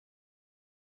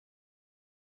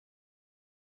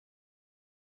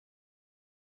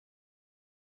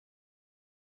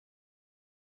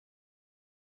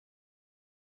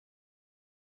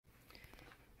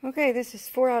Okay, this is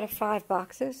 4 out of 5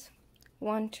 boxes.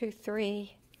 1, 2,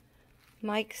 3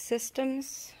 mic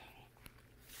systems.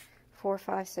 4,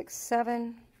 5, 6,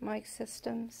 7 mic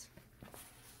systems.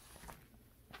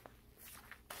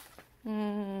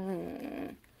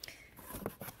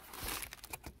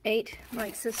 8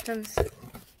 mic systems.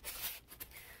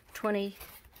 20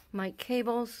 mic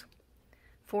cables.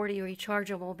 40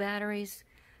 rechargeable batteries.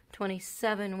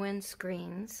 27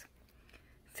 windscreens.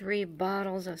 3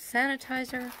 bottles of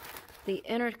sanitizer, the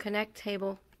interconnect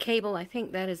cable, I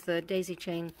think that is the daisy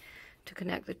chain to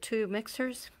connect the 2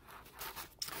 mixers,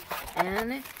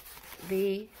 and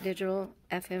the digital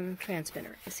FM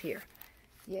transmitter is here.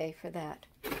 Yay for that.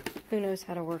 Who knows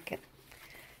how to work it?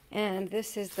 And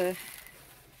this is the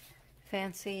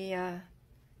fancy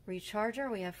recharger.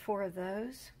 We have 4 of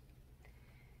those.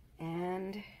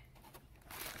 And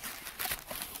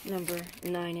number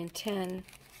 9 and 10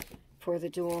 for the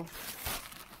dual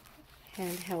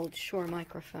handheld Shure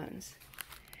microphones.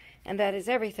 And that is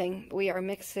everything. We are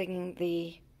mixing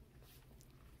the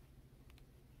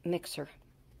mixer.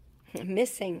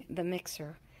 Missing the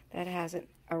mixer. That hasn't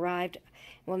arrived.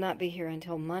 Will not be here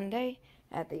until Monday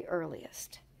at the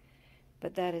earliest.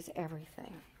 But that is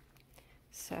everything.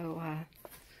 So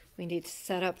we need to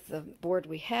set up the board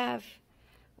we have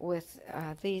with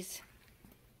these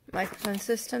microphone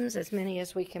systems, as many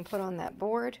as we can put on that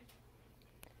board.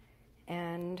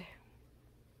 And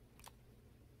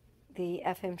the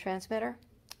FM transmitter,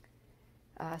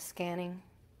 scanning,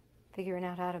 figuring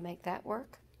out how to make that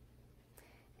work,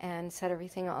 and set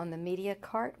everything on the media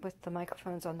cart with the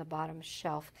microphones on the bottom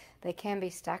shelf. They can be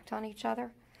stacked on each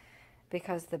other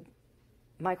because the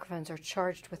microphones are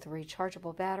charged with the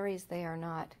rechargeable batteries. They are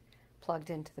not plugged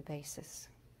into the bases.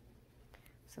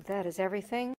 So that is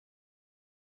everything.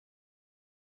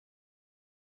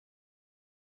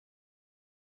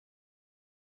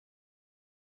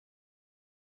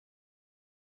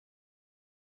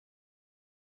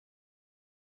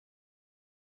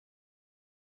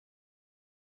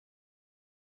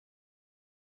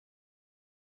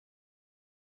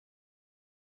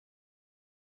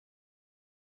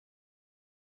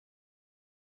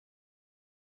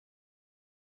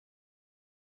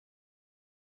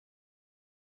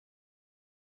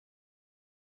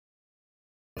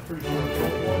 Pretty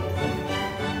sure.